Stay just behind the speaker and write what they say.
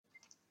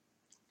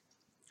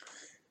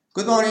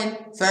Good morning,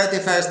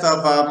 31st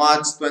of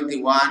March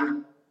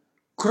 21,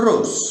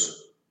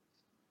 cruise,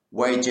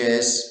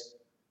 wages,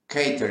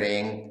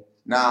 catering.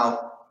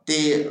 Now,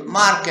 the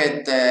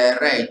market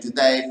rate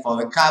today for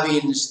the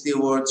cabin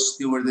stewards,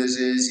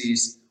 stewardesses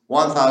is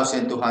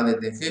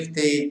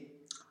 1,250,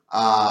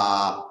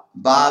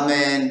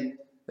 barman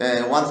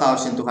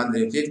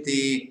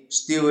 1,250,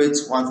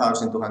 stewards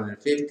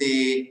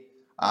 1,250,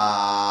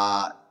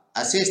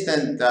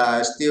 assistant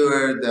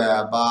steward,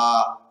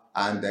 bar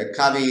and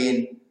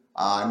cabin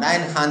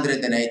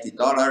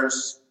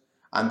 $980,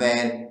 and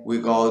then we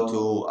go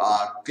to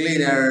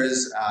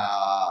cleaners,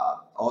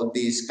 all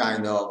these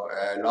kind of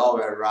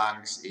lower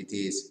ranks. It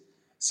is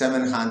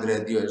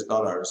 700 US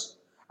dollars.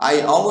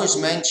 I always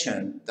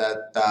mention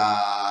that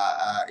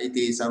it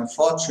is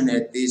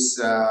unfortunate this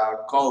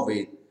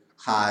COVID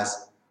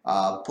has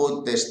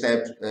put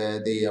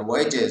the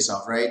wages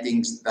of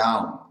ratings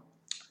down.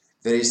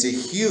 There is a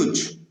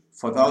huge,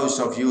 for those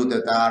of you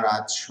that are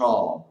at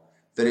shore,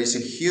 there is a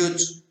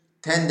huge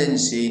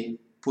tendency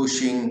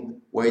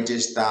pushing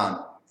wages down.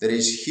 There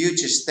is huge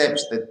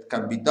steps that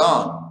can be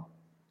done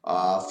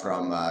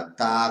from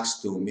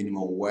tax to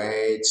minimum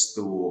wage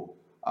to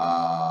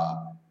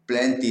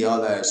plenty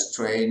others,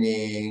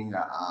 training,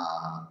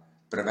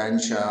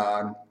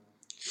 prevention,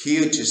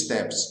 huge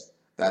steps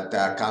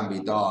that can be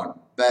done.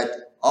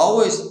 But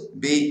always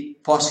be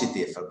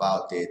positive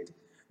about it.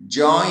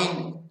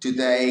 Join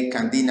today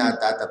Candina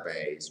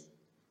database.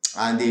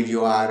 And if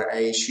you are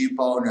a ship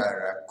owner,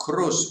 a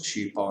cruise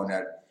ship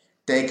owner,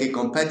 take a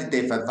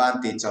competitive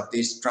advantage of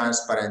this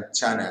transparent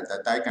channel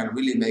that I can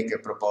really make a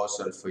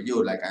proposal for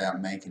you, like I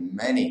am making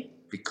many,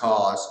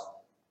 because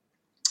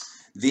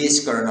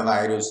this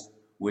coronavirus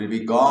will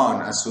be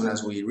gone as soon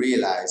as we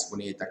realize we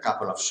need a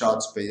couple of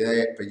shots per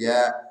year.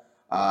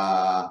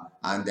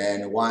 And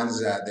then once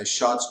the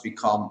shots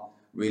become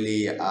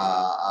really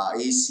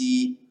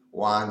easy,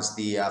 once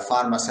the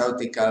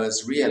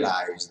pharmaceuticals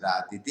realize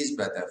that it is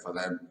better for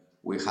them,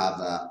 we have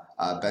a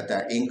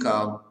better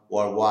income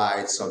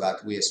worldwide so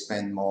that we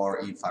spend more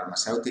in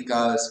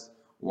pharmaceuticals.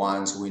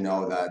 Once we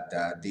know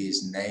that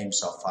these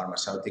names of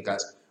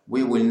pharmaceuticals,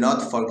 we will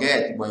not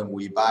forget when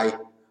we buy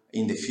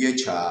in the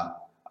future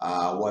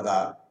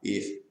whether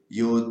if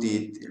you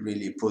did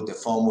really put the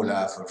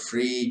formula for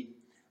free,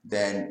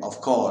 then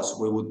of course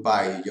we would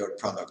buy your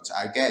products.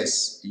 I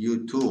guess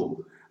you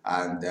too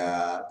and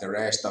the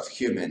rest of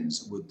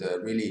humans would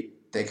really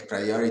take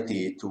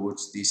priority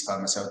towards these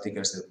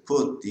pharmaceuticals that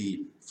put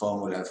the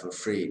formula for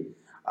free.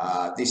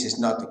 This is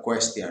not a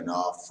question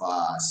of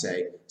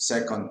say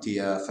second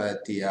tier,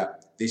 third tier.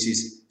 This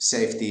is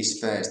safety is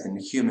first, and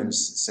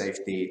humans'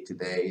 safety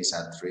today is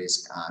at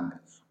risk. And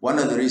one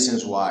of the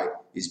reasons why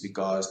is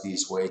because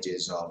these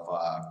wages of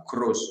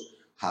cruise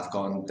have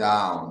gone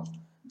down.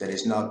 There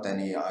is not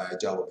any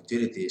job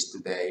opportunities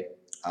today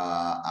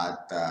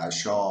at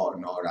shore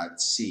nor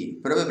at sea.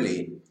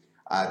 Probably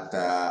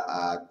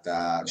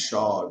at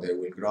shore they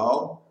will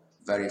grow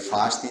very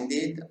fast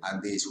indeed,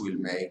 and this will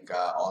make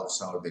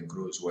also the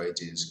cruise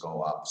wages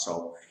go up.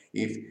 So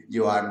if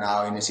you are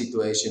now in a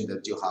situation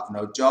that you have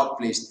no job,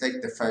 please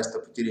take the first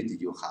opportunity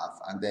you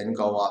have and then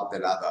go up the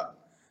ladder.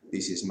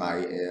 This is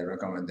my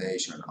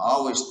recommendation.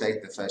 Always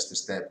take the first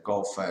step,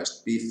 go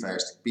first, be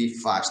fast,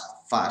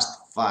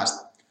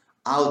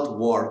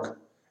 outwork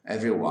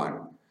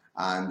everyone.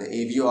 And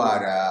if you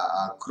are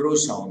a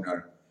cruise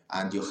owner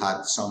and you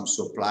had some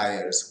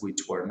suppliers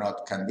which were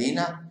not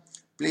Candina,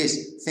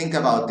 please think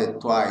about it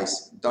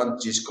twice. Don't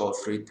just go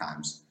 3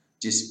 times.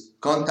 Just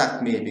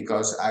contact me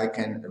because I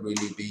can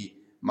really be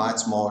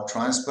much more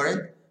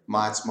transparent,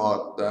 much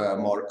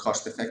more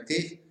cost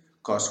effective,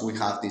 because we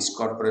have these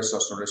corporate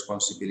social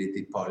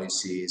responsibility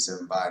policies,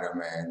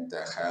 environment,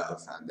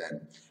 health, and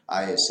then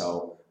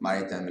ISO,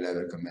 Maritime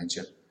Level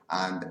Convention,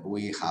 and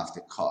we have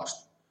the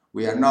cost.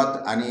 We are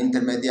not an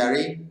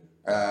intermediary,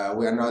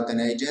 we are not an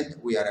agent,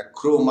 we are a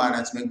crew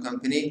management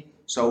company,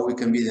 so we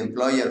can be the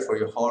employer for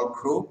your whole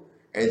crew,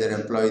 either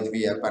employed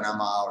via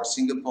Panama or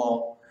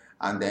Singapore,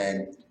 and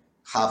then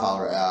have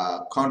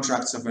our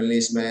contracts of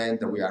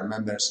enlistment. We are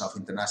members of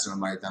International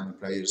Maritime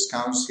Employers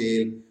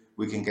Council.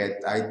 We can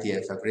get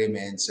ITF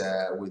agreements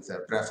with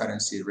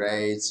preference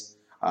rates.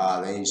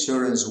 The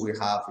insurance we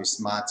have is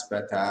much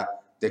better.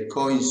 The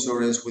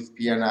co-insurance with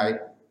P&I,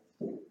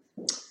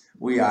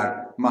 we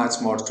are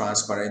much more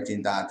transparent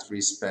in that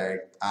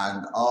respect,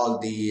 and all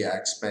the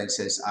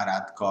expenses are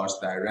at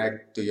cost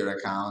direct to your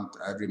account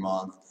every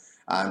month.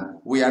 And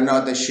we are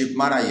not a ship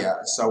manager,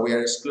 so we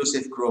are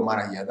exclusive crew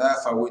manager.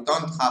 Therefore, we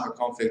don't have a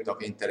conflict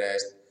of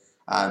interest,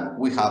 and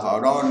we have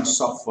our own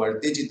software,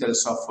 digital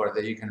software,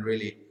 that you can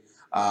really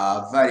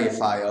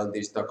verify all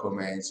these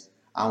documents.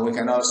 And we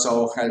can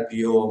also help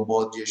you on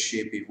board your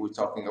ship if we're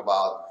talking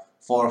about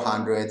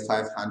 400,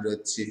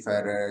 500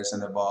 seafarers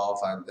and above,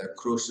 and the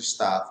cruise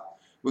staff.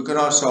 We can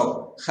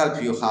also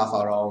help you have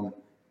our own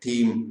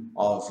team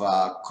of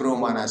crew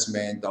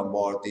management on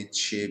board each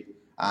ship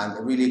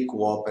and really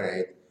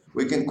cooperate.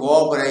 We can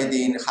cooperate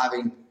in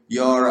having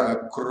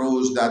your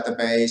cruise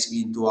database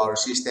into our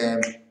system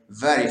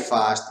very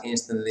fast,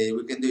 instantly.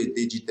 We can do it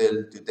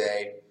digital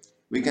today.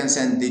 We can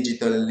send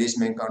digital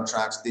enlistment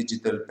contracts,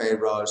 digital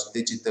payrolls,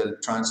 digital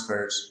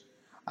transfers,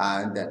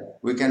 and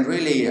we can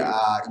really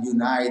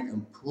unite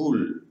and pool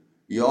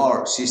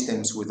your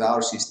systems with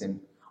our system.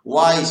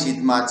 Why is it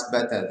much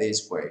better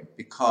this way?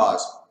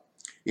 Because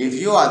if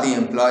you are the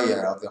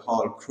employer of the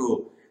whole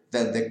crew,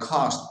 then the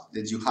cost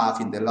that you have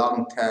in the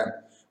long term,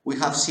 we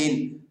have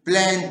seen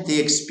plenty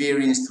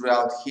experience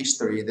throughout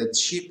history that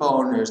ship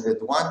owners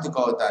that want to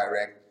go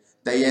direct,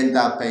 they end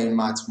up paying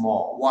much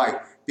more. Why?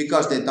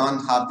 Because they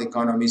don't have the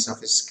economies of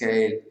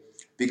scale,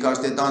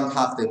 because they don't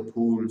have the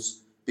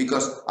pools,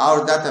 because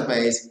our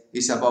database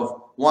is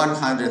above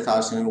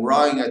 100,000,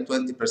 growing at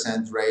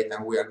 20% rate,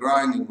 and we are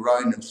growing and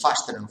growing and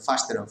faster and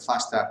faster and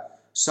faster.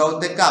 So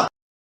the gap